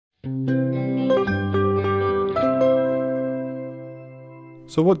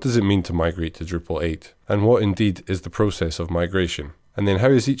So what does it mean to migrate to Drupal 8? And what indeed is the process of migration? And then how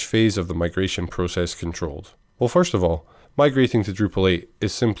is each phase of the migration process controlled? Well, first of all, migrating to Drupal 8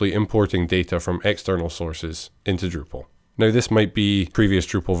 is simply importing data from external sources into Drupal. Now this might be previous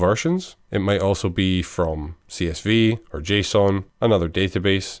Drupal versions, it might also be from CSV or JSON, another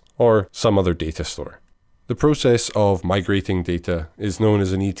database, or some other data store. The process of migrating data is known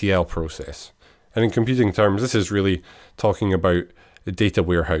as an ETL process. And in computing terms, this is really talking about data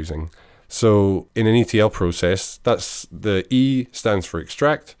warehousing. So in an ETL process, that's the E stands for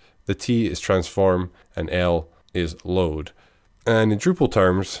extract, the T is transform, and L is load. And in Drupal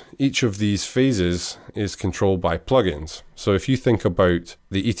terms, each of these phases is controlled by plugins. So if you think about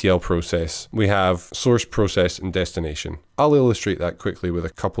the ETL process, we have source, process, and destination. I'll illustrate that quickly with a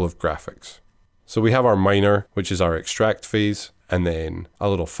couple of graphics. So we have our miner, which is our extract phase, and then a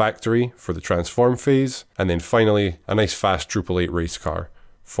little factory for the transform phase, and then finally a nice fast Drupal 8 race car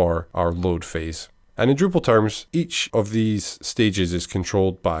for our load phase. And in Drupal terms, each of these stages is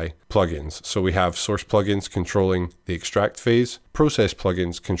controlled by plugins. So we have source plugins controlling the extract phase, process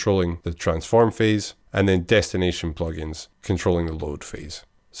plugins controlling the transform phase, and then destination plugins controlling the load phase.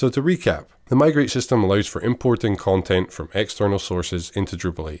 So to recap, the Migrate system allows for importing content from external sources into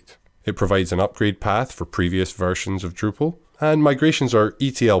Drupal 8. It provides an upgrade path for previous versions of Drupal, and migrations are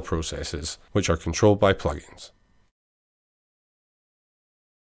ETL processes, which are controlled by plugins.